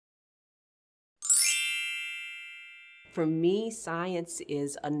For me, science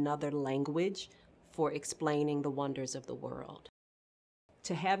is another language for explaining the wonders of the world.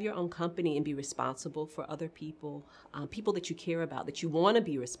 To have your own company and be responsible for other people, people that you care about, that you want to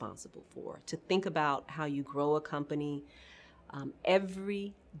be responsible for, to think about how you grow a company.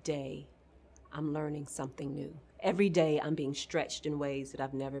 Every day I'm learning something new. Every day I'm being stretched in ways that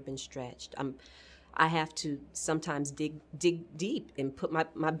I've never been stretched. I have to sometimes dig deep and put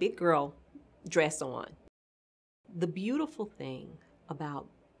my big girl dress on. The beautiful thing about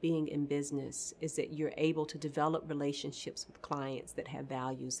being in business is that you're able to develop relationships with clients that have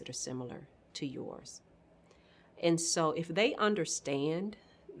values that are similar to yours. And so if they understand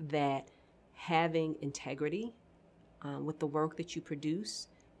that having integrity with the work that you produce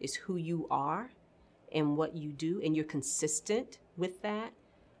is who you are and what you do, and you're consistent with that,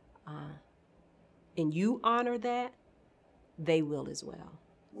 and you honor that, they will as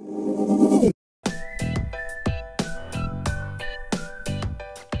well.